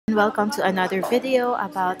Welcome to another video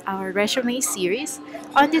about our resume series.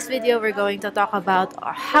 On this video, we're going to talk about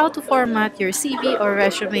how to format your CV or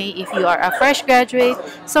resume if you are a fresh graduate,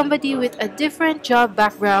 somebody with a different job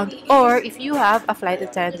background, or if you have a flight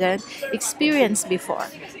attendant experience before.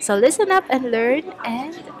 So listen up and learn,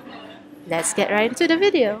 and let's get right into the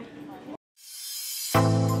video.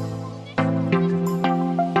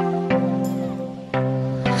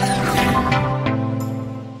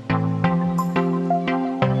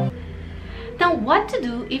 What to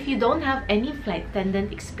do if you don't have any flight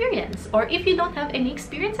attendant experience, or if you don't have any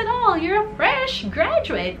experience at all? You're a fresh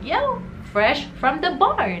graduate, fresh from the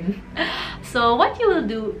barn. So what you will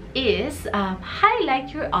do is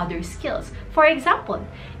highlight your other skills. For example,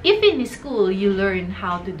 if in school you learn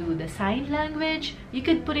how to do the sign language, you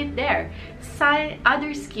could put it there.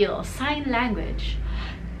 Other skills, sign language,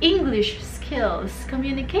 English skills,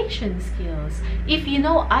 communication skills. If you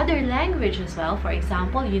know other language as well, for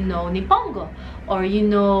example, you know Nihongo or you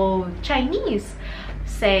know Chinese,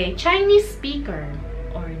 say Chinese speaker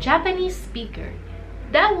or Japanese speaker.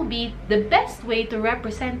 That will be the best way to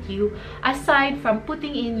represent you aside from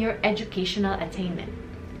putting in your educational attainment.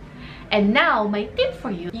 And now, my tip for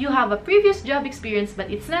you, you have a previous job experience but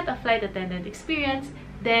it's not a flight attendant experience,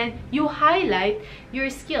 then you highlight your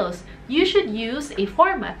skills. You should use a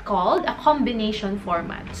format called a combination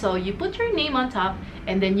format. So you put your name on top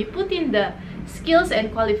and then you put in the skills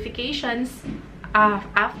and qualifications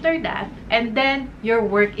after that, and then your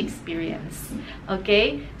work experience.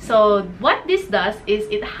 Okay, so what this does is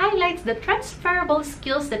it highlights the transferable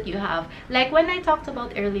skills that you have. Like when I talked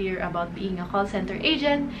about earlier about being a call center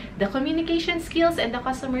agent, the communication skills and the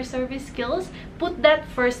customer service skills, put that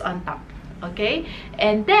first on top. Okay,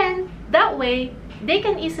 and then that way they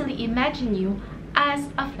can easily imagine you as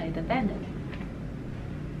a flight attendant.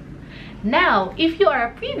 Now, if you are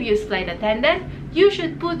a previous flight attendant, you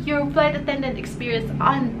should put your flight attendant experience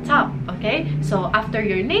on top. Okay, so after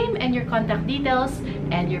your name and your contact details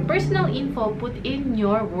and your personal info, put in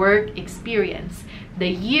your work experience, the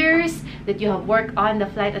years that you have worked on the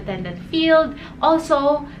flight attendant field,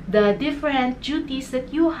 also the different duties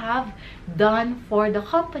that you have done for the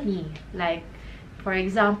company, like for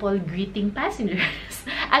example, greeting passengers,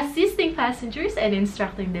 assisting passengers, and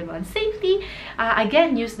instructing them on safety.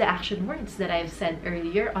 Again, use the action words that I've said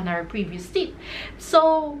earlier on our previous tip.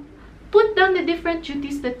 So put down the different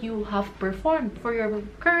duties that you have performed for your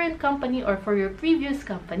current company or for your previous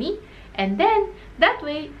company, and then that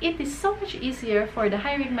way it is so much easier for the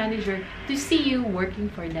hiring manager to see you working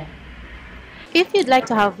for them. If you'd like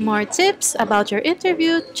to have more tips about your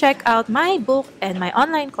interview, check out my book and my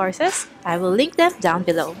online courses. I will link them down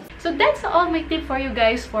below. So that's all my tip for you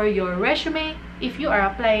guys for your resume. If you are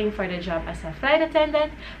applying for the job as a flight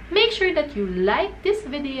attendant, make sure that you like this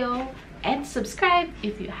video and subscribe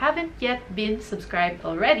if you haven't yet been subscribed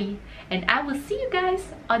already. And I will see you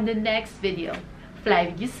guys on the next video. Fly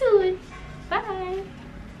with you soon. Bye!